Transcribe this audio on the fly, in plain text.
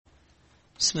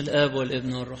بسم الآب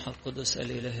والابن والروح القدس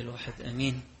الإله الواحد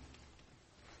آمين.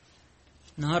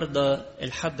 النهاردة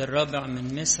الحد الرابع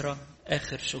من مصر،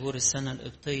 آخر شهور السنة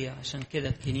القبطية، عشان كده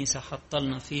الكنيسة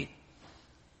حطلنا فيه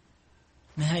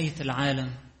نهاية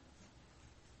العالم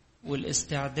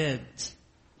والاستعداد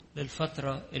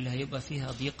للفترة اللي هيبقى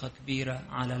فيها ضيقة كبيرة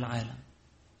على العالم.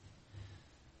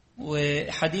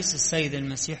 وحديث السيد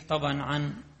المسيح طبعا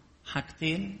عن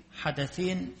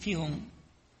حدثين فيهم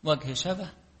وجه شبه،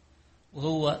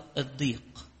 وهو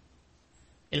الضيق.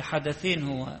 الحدثين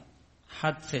هو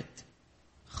حادثة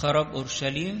خراب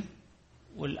أورشليم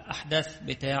والأحداث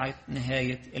بتاعة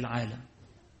نهاية العالم،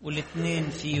 والاثنين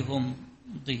فيهم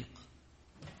ضيق.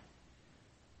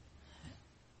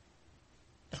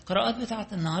 القراءات بتاعة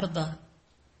النهاردة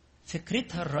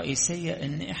فكرتها الرئيسية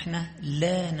إن إحنا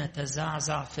لا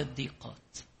نتزعزع في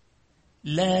الضيقات،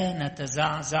 لا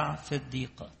نتزعزع في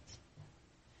الضيقات.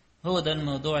 هو ده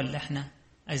الموضوع اللي إحنا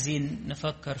عايزين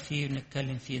نفكر فيه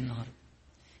ونتكلم فيه النهاردة.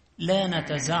 لا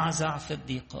نتزعزع في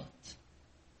الضيقات.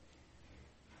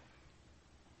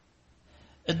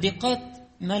 الضيقات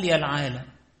مالية العالم،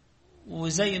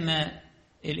 وزي ما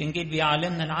الإنجيل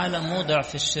بيعلمنا العالم موضع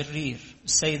في الشرير.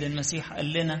 السيد المسيح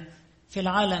قال لنا في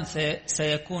العالم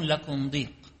سيكون لكم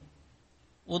ضيق،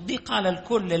 والضيق على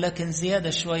الكل، لكن زيادة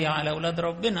شوية على أولاد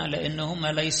ربنا لأنهم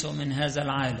ليسوا من هذا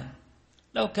العالم.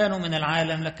 لو كانوا من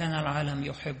العالم لكان العالم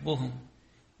يحبهم،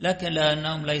 لكن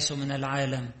لأنهم ليسوا من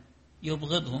العالم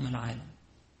يبغضهم العالم.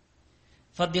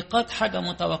 فالضيقات حاجة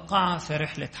متوقعة في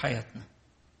رحلة حياتنا،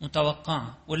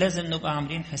 متوقعة، ولازم نبقى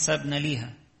عاملين حسابنا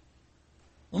ليها،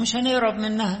 ومش هنهرب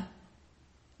منها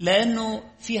لأنه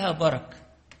فيها بركة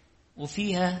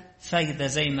وفيها فايدة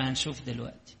زي ما هنشوف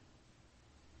دلوقتي.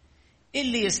 إيه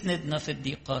اللي يسندنا في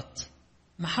الضيقات؟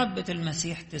 محبة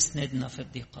المسيح تسندنا في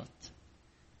الضيقات،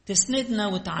 تسندنا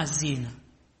وتعزينا.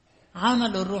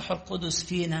 عمل الروح القدس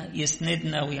فينا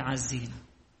يسندنا ويعزينا.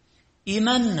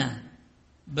 إيماننا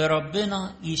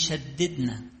بربنا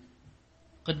يشددنا.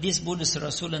 قديس بولس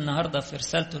الرسول النهاردة في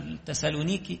رسالته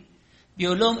للتسالونيكي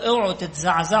بيقول لهم اوعوا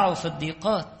تتزعزعوا في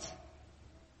الضيقات،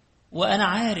 وأنا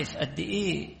عارف قد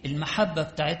إيه المحبة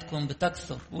بتاعتكم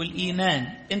بتكثر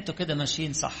والإيمان. انتوا كده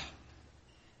ماشيين صح.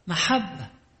 محبة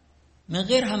من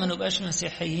غيرها ما نبقاش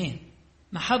مسيحيين.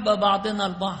 محبة بعضنا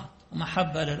البعض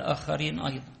ومحبة للآخرين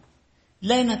أيضا.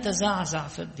 لا نتزعزع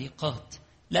في الضيقات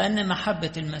لأن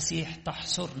محبة المسيح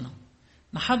تحصرنا.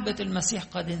 محبة المسيح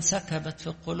قد انسكبت في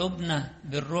قلوبنا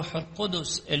بالروح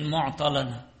القدس المعطى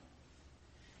لنا.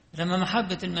 لما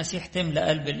محبة المسيح تملأ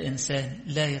قلب الإنسان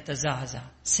لا يتزعزع،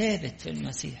 ثابت في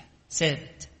المسيح،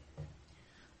 ثابت.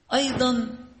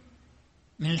 أيضا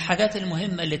من الحاجات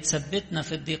المهمة اللي تثبتنا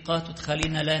في الضيقات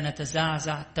وتخلينا لا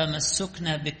نتزعزع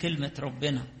تمسكنا بكلمة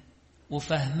ربنا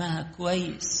وفهمها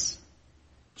كويس.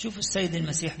 شوفوا السيد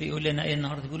المسيح بيقول لنا ايه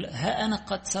النهارده؟ بيقول ها انا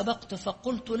قد سبقت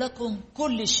فقلت لكم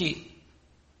كل شيء.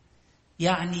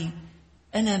 يعني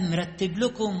انا مرتب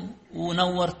لكم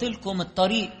ونورت لكم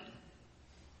الطريق،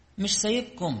 مش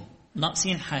سايبكم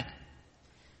ناقصين حاجه.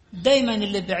 دايما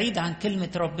اللي بعيد عن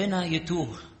كلمه ربنا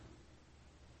يتوه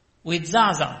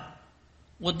ويتزعزع،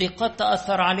 والضيقات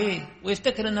تاثر عليه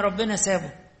ويفتكر ان ربنا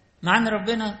سابه، مع ان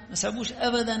ربنا ما سابوش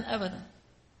ابدا ابدا.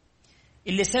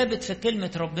 اللي ثابت في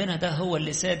كلمة ربنا ده هو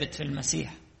اللي ثابت في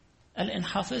المسيح. قال إن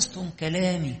حفظتم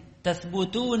كلامي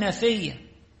تثبتون فيا،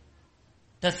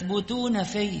 تثبتون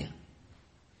فيا.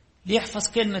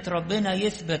 ليحفظ كلمة ربنا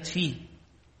يثبت فيه.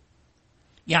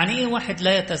 يعني إيه واحد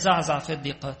لا يتزعزع في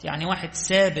الضيقات؟ يعني واحد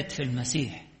ثابت في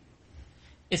المسيح.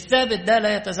 الثابت ده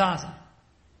لا يتزعزع.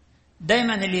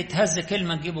 دايما اللي يتهز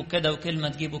كلمة تجيبه كده وكلمة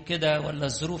تجيبه كده، ولا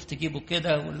الظروف تجيبه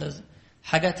كده، ولا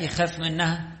حاجات يخاف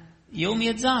منها يوم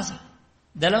يتزعزع.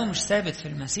 ده لو مش ثابت في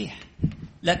المسيح.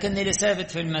 لكن اللي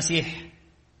ثابت في المسيح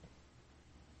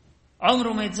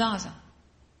عمره ما يتزعزع.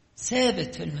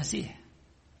 ثابت في المسيح،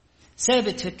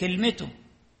 ثابت في كلمته،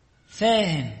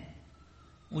 فاهم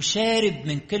وشارب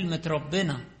من كلمة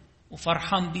ربنا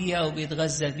وفرحان بيها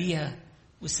وبيتغذى بيها،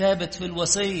 وثابت في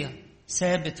الوصية،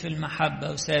 ثابت في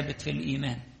المحبة، وثابت في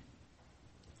الإيمان.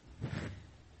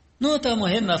 نقطة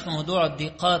مهمة في موضوع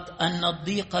الضيقات أن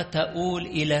الضيقة تؤول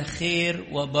إلى خير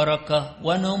وبركة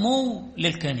ونمو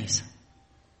للكنيسة.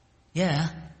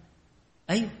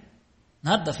 أيوة،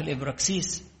 النهارده في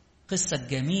الإبراكسيس قصة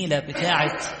جميلة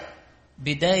بتاعت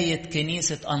بداية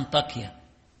كنيسة أنطاكيا.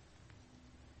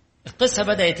 القصة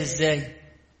بدأت إزاي؟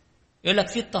 يقول لك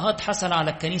في اضطهاد حصل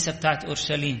على الكنيسة بتاعت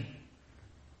أورشليم،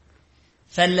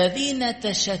 فالذين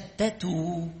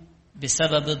تشتتوا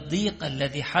بسبب الضيق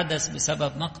الذي حدث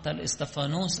بسبب مقتل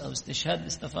استفانوس أو استشهاد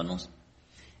استفانوس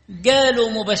جالوا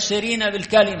مبشرين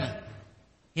بالكلمة.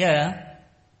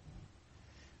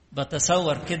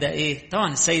 بتصور كده ايه؟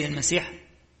 طبعا السيد المسيح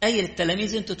أي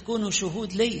للتلاميذ أنتوا تكونوا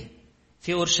شهود لي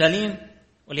في أورشليم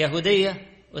واليهودية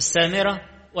والسامرة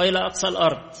وإلى أقصى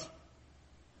الأرض،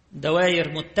 دوائر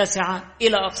متسعة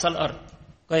إلى أقصى الأرض.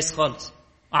 كويس خالص.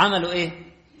 وعملوا إيه؟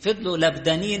 فضلوا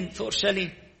لبدانين في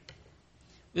أورشليم،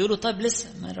 بيقولوا طيب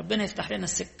لسه ما ربنا يفتح لنا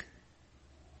السكة.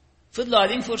 فضلوا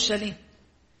قاعدين في أورشليم،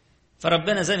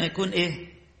 فربنا زي ما يكون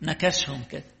إيه نكشهم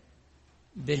كده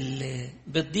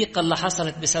بالضيقة اللي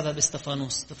حصلت بسبب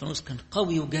استفانوس. استفانوس كان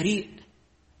قوي وجريء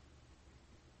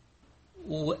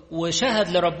وشهد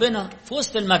لربنا في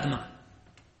وسط المجمع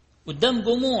قدام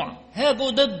جموع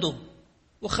هاجوا ضده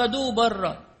وخدوه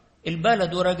بره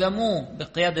البلد ورجموه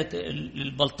بقيادة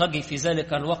البلطجي في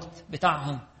ذلك الوقت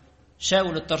بتاعهم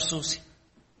شاول الترسوسي.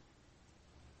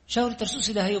 شاول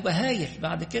الترسوسي ده هيبقى هايل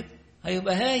بعد كده،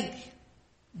 هيبقى هايل،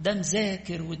 ده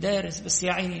مذاكر ودارس، بس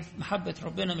يا عيني محبة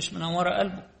ربنا مش منورة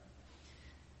قلبه،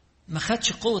 ما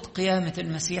خدش قوة قيامة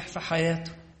المسيح في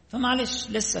حياته، فمعلش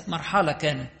لسه مرحلة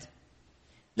كانت.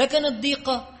 لكن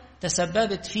الضيقة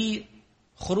تسببت في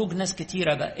خروج ناس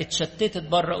كتيرة بقى اتشتتت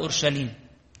بره أورشليم.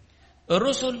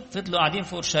 الرسل فضلوا قاعدين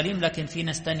في أورشليم، لكن في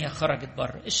ناس تانية خرجت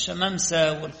بره،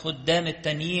 الشمامسة والخدام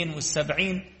التانيين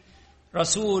وال70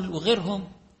 رسول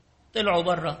وغيرهم طلعوا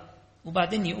بره.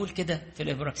 وبعدين يقول كده في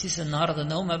الإبراكسيس النهاردة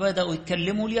إن هم بدأوا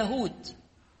يتكلموا اليهود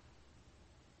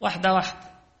واحدة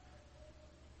واحدة.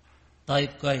 طيب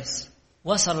كويس،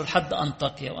 وصلوا لحد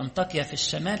أنطاكيا، وأنطاكيا في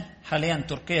الشمال، حاليا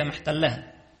تركيا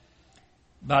محتلها.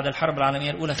 بعد الحرب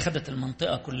العالمية الأولى خدت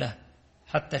المنطقة كلها،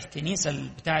 حتى الكنيسة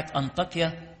بتاعت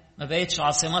أنطاكيا ما بقتش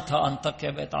عاصمتها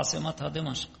أنطاكيا، بقت عاصمتها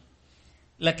دمشق.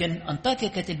 لكن أنطاكيا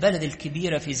كانت البلد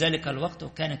الكبيرة في ذلك الوقت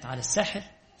وكانت على الساحل،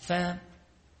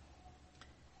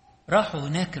 راحوا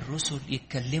هناك الرسل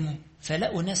يتكلموا،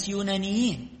 فلقوا ناس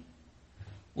يونانيين،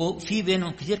 وفي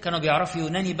بينهم كتير كانوا بيعرفوا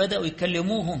يوناني، بدأوا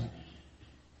يكلموهم،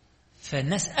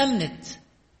 فالناس أمنت.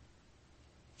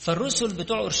 فالرسل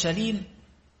بتوع أورشليم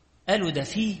قالوا ده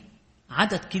فيه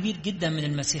عدد كبير جدا من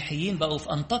المسيحيين بقوا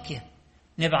في أنطاكيا،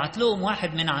 نبعت لهم واحد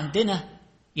من عندنا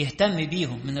يهتم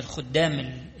بيهم من الخدام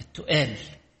التقال.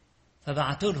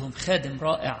 فبعتوا لهم خادم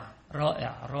رائع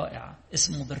رائع رائع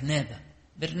اسمه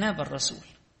برنابا الرسول،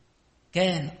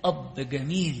 كان أب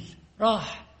جميل.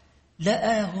 راح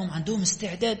لقاهم عندهم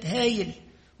استعداد هايل،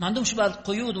 ما عندهمش بقى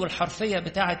القيود والحرفية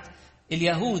بتاعت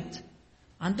اليهود،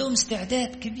 عندهم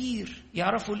استعداد كبير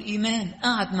يعرفوا الإيمان.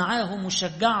 قعد معاهم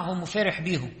وشجعهم وفرح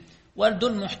بيهم، وقال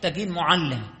دول محتاجين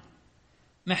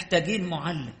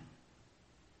معلم.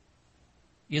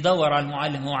 يدور على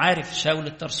المعلم، هو عارف شاول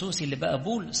الترسوسي اللي بقى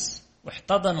بولس،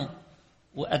 واحتضنوا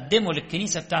وقدموا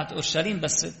للكنيسة بتاعت أورشليم،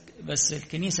 بس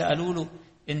الكنيسة قالوا له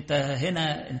انت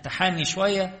هنا انت حامي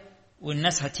شوية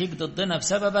والناس هتيجي ضدنا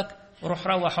بسببك، وروح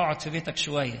روح اقعد في بيتك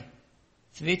شوية.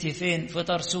 في بيتي فين؟ في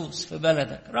طرسوس في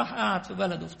بلدك. راح قعد في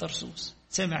بلده في طرسوس،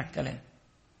 سمع الكلام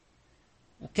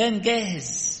وكان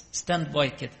جاهز ستاند باي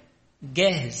كده،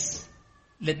 جاهز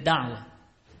للدعوة.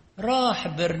 راح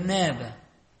برنابا،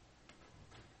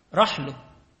 راح له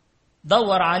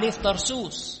دور عليه في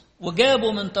طرسوس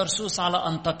وجابه من طرسوس على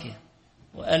أنطاكيا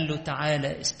وقال له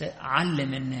تعالى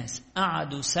علم الناس.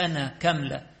 قعدوا سنة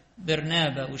كاملة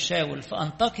برنابا وشاول في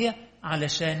أنطاكيا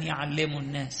علشان يعلموا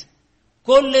الناس.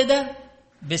 كل ده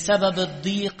بسبب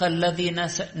الضيق الذي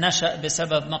نشأ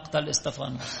بسبب مقتل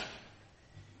استفانوس.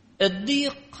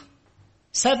 الضيق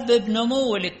سبب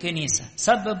نمو للكنيسة،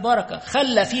 سبب بركة،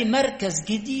 خلى فيه مركز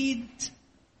جديد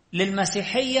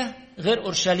للمسيحية غير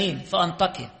أورشليم في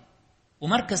أنطاكيا،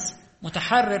 ومركز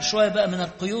متحرر شوية بقى من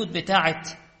القيود بتاعة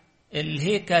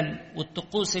الهيكل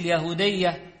والطقوس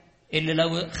اليهودية اللي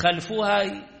لو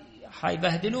خالفوها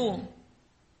هيبهدلوهم.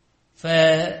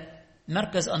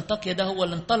 فمركز أنطاكيا ده هو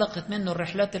اللي انطلقت منه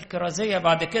الرحلات الكرازية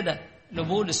بعد كده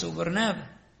لبولس وبرنابا،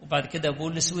 وبعد كده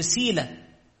بولس وسيلة.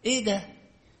 ايه ده؟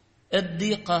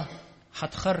 الضيقة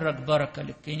هتخرج بركة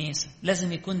للكنيسة،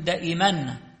 لازم يكون ده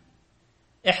إيماننا.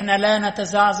 احنا لا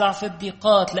نتزعزع في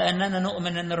الضيقات لأننا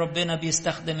نؤمن أن ربنا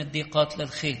بيستخدم الضيقات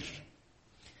للخير،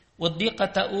 والضيقة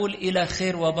تقول إلى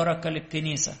خير وبركة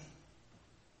للكنيسة،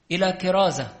 إلى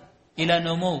كرازة، إلى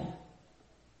نمو.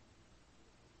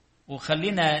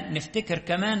 وخلينا نفتكر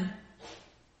كمان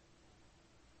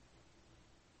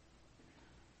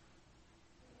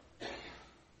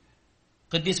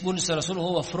قديس بولس الرسول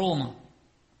وهو في روما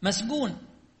مسجون،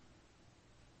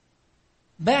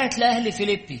 باعت لأهل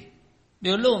فيليبي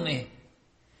بيقول لهم إيه؟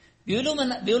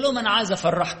 بيقول لهم أنا عايز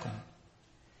أفرحكم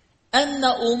أن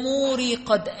أموري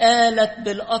قد آلت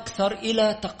بالأكثر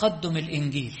إلى تقدم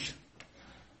الإنجيل.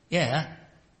 ياه،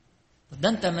 ده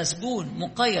أنت مسجون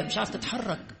مقيد مش عارف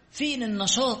تتحرك، فين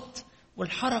النشاط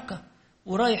والحركة؟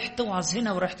 ورايح توعظ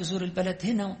هنا ورايح تزور البلد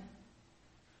هنا.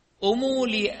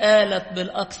 أمولي آلت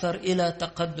بالأكثر إلى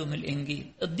تقدم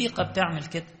الإنجيل. الضيقة بتعمل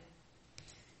كده.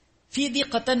 في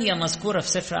ضيقة تانية مذكورة في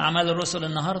سفر أعمال الرسل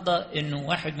النهاردة، إنه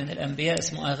واحد من الأنبياء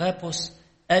اسمه أغابوس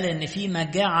قال إن في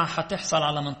مجاعة هتحصل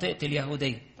على منطقة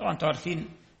اليهودية. طبعا أنتوا عارفين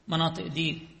مناطق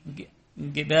دي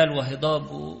جبال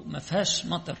وهضاب وما فيهاش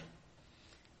مطر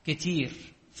كتير،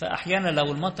 فأحيانا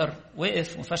لو المطر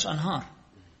وقف ما فيهاش أنهار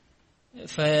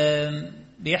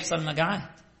فبيحصل مجاعات.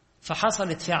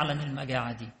 فحصلت فعلا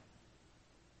المجاعة دي.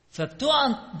 فبتقع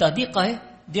ده ضيقة اهي،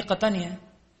 ضيقة تانية،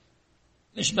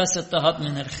 مش بس اضطهاد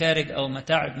من الخارج أو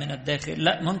متاعب من الداخل،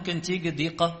 لا، ممكن تيجي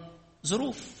ضيقة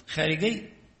ظروف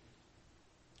خارجية.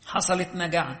 حصلت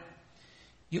مجاعة.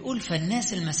 يقول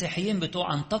فالناس المسيحيين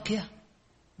بتوع أنطاكيا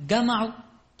جمعوا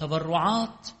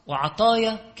تبرعات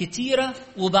وعطايا كتيرة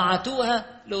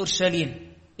وبعتوها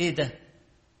لأورشليم. إيه ده؟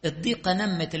 الضيقة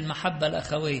نمت المحبة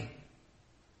الأخوية.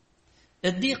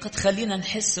 الضيقة تخلينا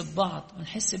نحس ببعض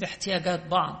ونحس باحتياجات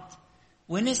بعض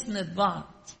ونسند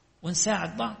بعض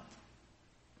ونساعد بعض.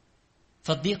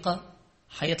 فالضيقة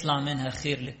هيطلع منها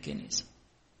خير للكنيسة.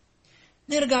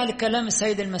 نرجع لكلام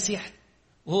السيد المسيح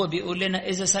وهو بيقول لنا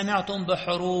إذا سمعتم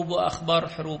بحروب وأخبار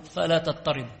حروب فلا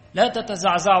تضطربوا، لا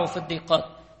تتزعزعوا في الضيقات،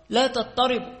 لا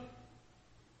تضطربوا.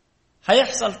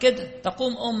 هيحصل كده،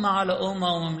 تقوم أمة على أمة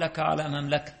ومملكة على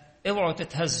مملكة. اوعوا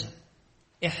تتهزوا،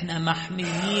 احنا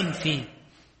محميين فيه،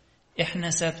 احنا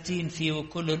ثابتين فيه،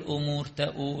 وكل الأمور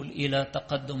تؤول إلى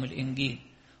تقدم الإنجيل،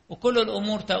 وكل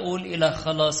الأمور تؤول إلى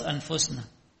خلاص أنفسنا،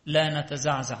 لا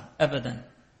نتزعزع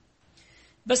أبدا.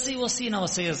 بس يوصينا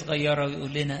وصية صغيرة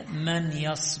ويقول لنا من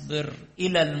يصبر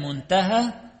إلى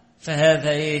المنتهى فهذا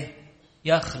إيه؟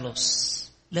 يخلص.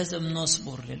 لازم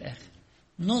نصبر للآخر،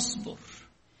 نصبر،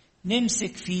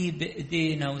 نمسك فيه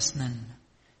بإيدينا واسناننا،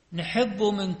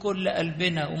 نحبه من كل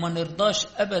قلبنا، وما نرضاش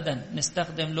أبدا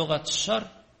نستخدم لغة الشر،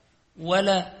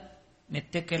 ولا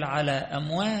نتكل على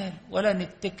أموال، ولا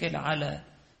نتكل على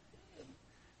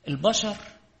البشر.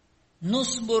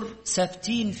 نصبر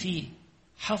ثابتين فيه،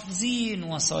 حافظين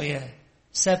وصاياه،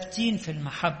 ثابتين في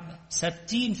المحبة،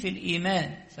 ثابتين في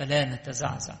الإيمان، فلا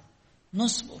نتزعزع.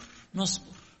 نصبر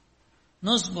نصبر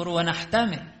نصبر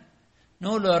ونحتمل.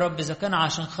 نقول له يا رب إذا كان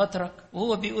عشان خاطرك،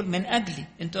 وهو بيقول من أجلي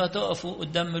أنتوا هتقفوا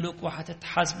قدام ملوك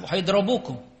وهتتحاسبوا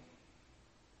هيضربوكم.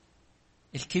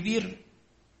 الكبير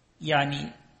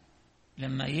يعني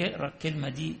لما يقرأ الكلمة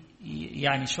دي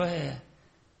يعني شوية،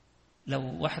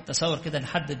 لو واحد تصور كده ان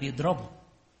حد بيضربه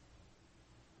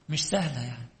مش سهلة،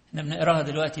 يعني احنا بنقراها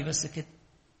دلوقتي بس كده،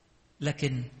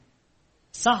 لكن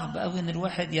صعب قوي ان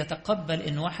الواحد يتقبل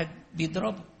ان واحد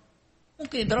بيضربه.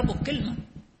 ممكن يضربه بكلمة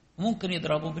وممكن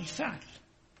يضربه بالفعل،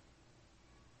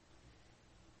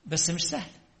 بس مش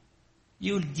سهل.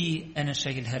 يقول دي انا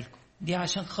شايلها لكم، دي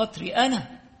عشان خاطري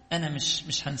انا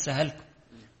مش هنساها لكم.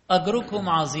 اجركم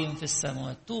عظيم في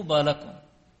السماوات، طوبى لكم.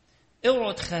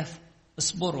 اوعوا تخافوا،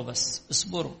 اصبروا، بس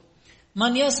اصبروا.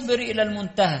 من يصبر إلى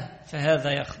المنتهى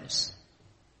فهذا يخلص.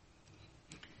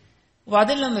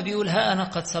 وبعدين لما بيقول ها أنا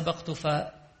قد سبقت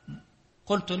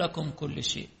فقلت لكم كل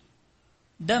شيء،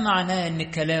 ده معناه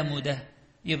أن كلامه ده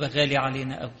يبقى غالي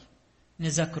علينا قوي،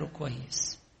 نذكره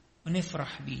كويس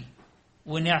ونفرح بيه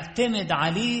ونعتمد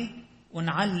عليه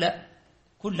ونعلق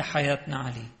كل حياتنا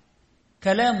عليه.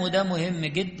 كلامه ده مهم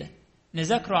جدا،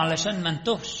 نذكره علشان ما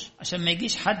نتوهش، عشان ما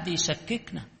يجيش حد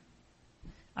يشككنا،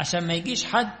 عشان ما يجيش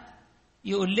حد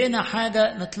يقول لنا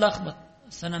حاجة نتلخبط،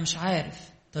 بس أنا مش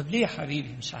عارف. طب ليه يا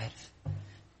حبيبي مش عارف؟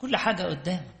 كل حاجة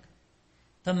قدامك.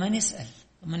 طب ما نسأل،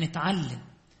 طب ما نتعلم،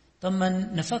 طب ما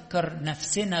نفكر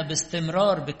نفسنا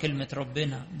باستمرار بكلمة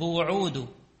ربنا، بوعوده،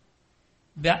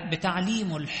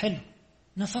 بتعليمه الحلو.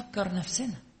 نفكر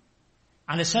نفسنا،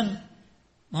 علشان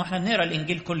ما احنا بنقرأ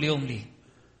الإنجيل كل يوم ليه؟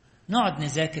 نقعد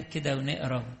نذاكر كده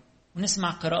ونقرأ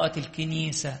ونسمع قراءة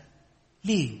الكنيسة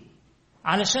ليه؟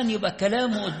 علشان يبقى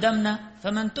كلامه قدامنا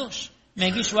فما نتوهش، ما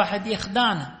يجيش واحد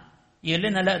يخدعنا يقول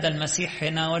لنا لا ده المسيح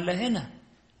هنا ولا هنا،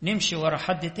 نمشي ورا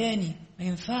حد تاني. ما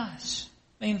ينفعش،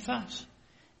 ما ينفعش.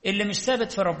 اللي مش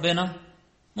ثابت في ربنا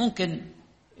ممكن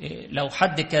لو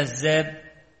حد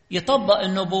كذاب يطبق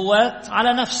النبوات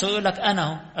على نفسه، يقول لك أنا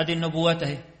اهو ادي النبوات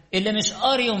اهي. اللي مش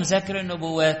قاري ومذاكر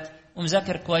النبوات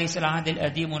ومذاكر كويس العهد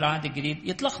القديم والعهد الجديد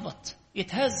يتلخبط،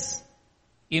 يتهز،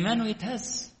 إيمانه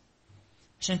يتهز.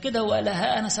 عشان كده هو قال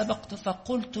ها أنا سبقت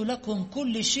فقلت لكم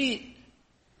كل شيء.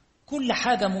 كل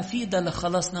حاجة مفيدة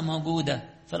لخلاصنا موجودة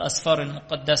في الأسفار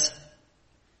المقدسة،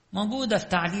 موجودة في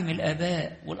تعليم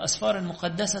الآباء والأسفار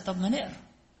المقدسة. طب ما نقرأ.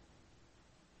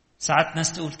 ساعات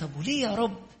ناس تقول طب وليه يا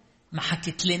رب ما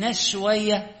حكيت لناش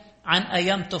شوية عن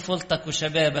أيام طفولتك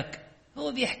وشبابك؟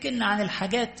 هو بيحكي لنا عن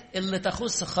الحاجات اللي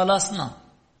تخص خلاصنا.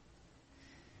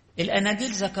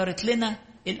 الأناجيل ذكرت لنا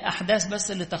الأحداث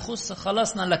بس اللي تخص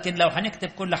خلاصنا، لكن لو هنكتب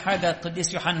كل حاجة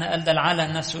القديس يوحنا قال ده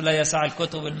العالم نفسه لا يسع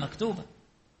الكتب المكتوبة.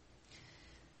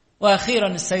 وأخيرا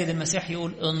السيد المسيح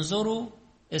يقول انظروا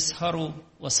اسهروا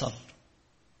وصلوا.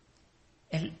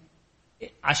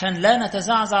 عشان لا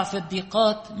نتزعزع في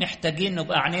الضيقات محتاجين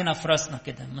نبقى عينينا في راسنا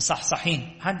كده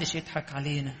مصحصحين، محدش يضحك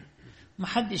علينا،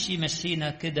 محدش يمشينا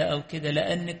كده أو كده،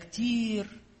 لأن كتير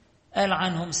قال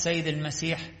عنهم السيد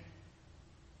المسيح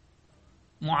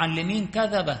معلمين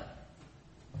كذبة،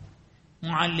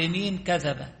 معلمين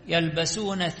كذبة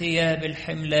يلبسون ثياب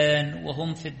الحملان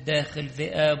وهم في الداخل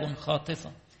ذئاب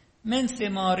خاطفة، من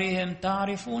ثمارهم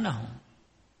تعرفونهم،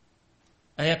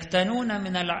 أيكتنون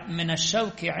من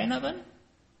الشوك عنبا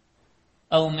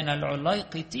أو من العليق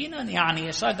تينا؟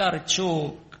 يعني شجرة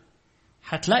شوك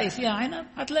هتلاقي فيها عنب،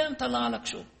 هتلاقي مطلع لك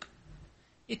شوك.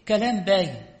 الكلام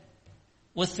باين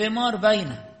والثمار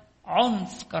باينة،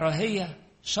 عنف، كراهية،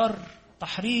 شر،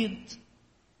 تحريض،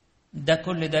 ده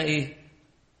كل ده ايه؟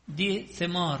 دي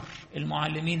ثمار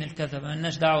المعلمين الكذبة،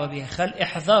 مالناش دعوة بيها،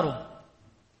 احذروا.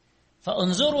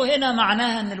 فانظروا هنا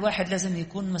معناها ان الواحد لازم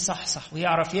يكون مصحصح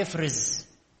ويعرف يفرز،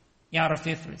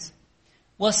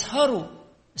 واسهروا.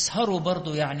 اسهروا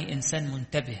برضو يعني انسان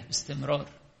منتبه باستمرار،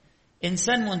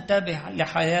 انسان منتبه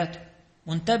لحياته،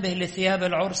 منتبه لثياب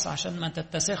العرس عشان ما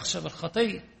تتسخش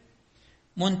بالخطية،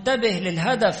 منتبه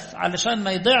للهدف علشان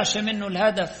ما يضيعش منه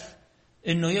الهدف،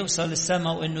 انه يوصل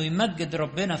للسماء وانه يمجد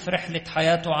ربنا في رحلة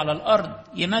حياته على الارض.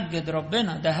 يمجد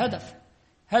ربنا ده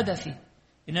هدفي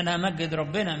ان انا امجد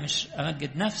ربنا مش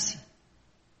امجد نفسي.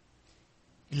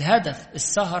 الهدف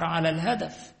السهر على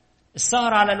الهدف،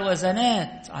 السهر على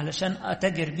الوزنات علشان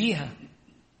اتاجر بيها،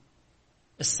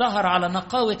 السهر على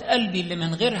نقاوة قلبي اللي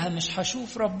من غيرها مش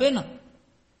هشوف ربنا.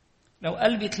 لو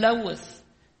قلبي تلوث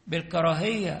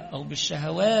بالكراهية أو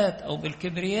بالشهوات أو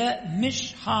بالكبرياء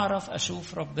مش هعرف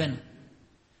أشوف ربنا.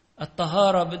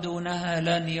 الطهارة بدونها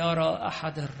لن يرى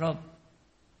أحد الرب.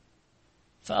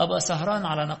 فأبقى سهران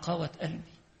على نقاوة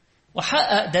قلبي.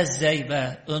 وحقق ده ازاي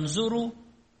بقى؟ انظروا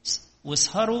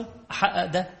واسهروا. أحقق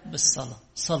ده بالصلاة،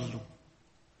 صلوا.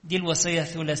 دي الوصية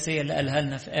الثلاثية اللي قالها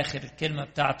لنا في آخر الكلمة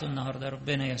بتاعته النهاردة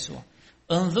ربنا يسوع.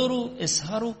 انظروا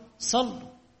اسهروا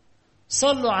صلوا.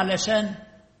 صلوا علشان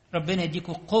ربنا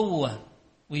يديكوا قوة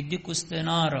ويديكوا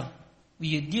استنارة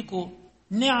ويديكوا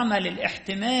نعمة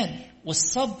للاحتمال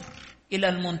والصبر إلى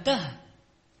المنتهى.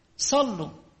 صلوا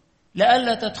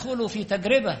لئلا تدخلوا في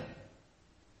تجربة.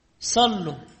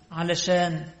 صلوا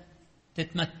علشان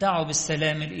تتمتعوا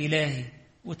بالسلام الإلهي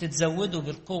وتتزودوا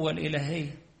بالقوة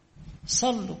الإلهية.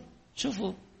 صلوا.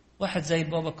 شوفوا واحد زي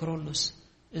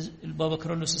البابا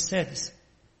كرولوس السادس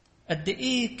قد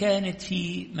إيه كانت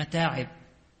في متاعب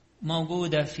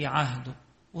موجودة في عهده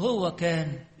وهو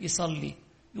كان يصلي،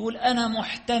 يقول أنا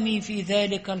محتمي في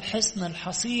ذلك الحصن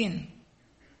الحصين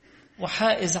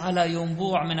وحائز على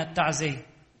ينبوع من التعزية.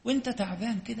 وانت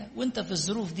تعبان كده وانت في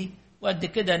الظروف دي وقد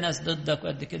كده ناس ضدك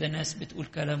وقد كده ناس بتقول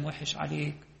كلام وحش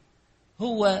عليك،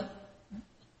 هو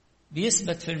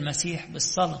بيثبت في المسيح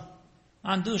بالصلاة،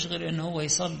 ما عندوش غير ان هو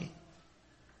يصلي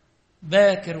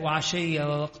باكر وعشية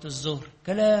ووقت الظهر.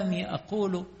 كلامي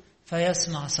أقوله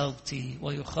فيسمع صوتي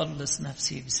ويخلص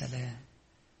نفسي بسلام.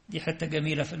 دي حتة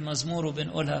جميلة في المزمور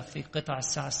وبنقولها في قطع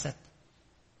الساعة 6.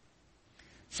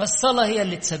 فالصلاة هي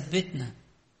اللي تثبتنا،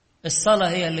 الصلاة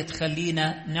هي اللي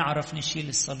تخلينا نعرف نشيل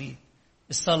الصليب،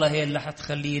 الصلاة هي اللي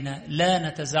هتخلينا لا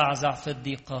نتزعزع في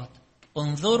الضيقات.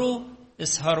 انظروا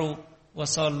اسهروا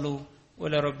وصلوا،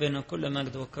 ولربنا كل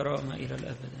مجد وكرامة إلى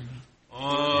الأبد. آمين.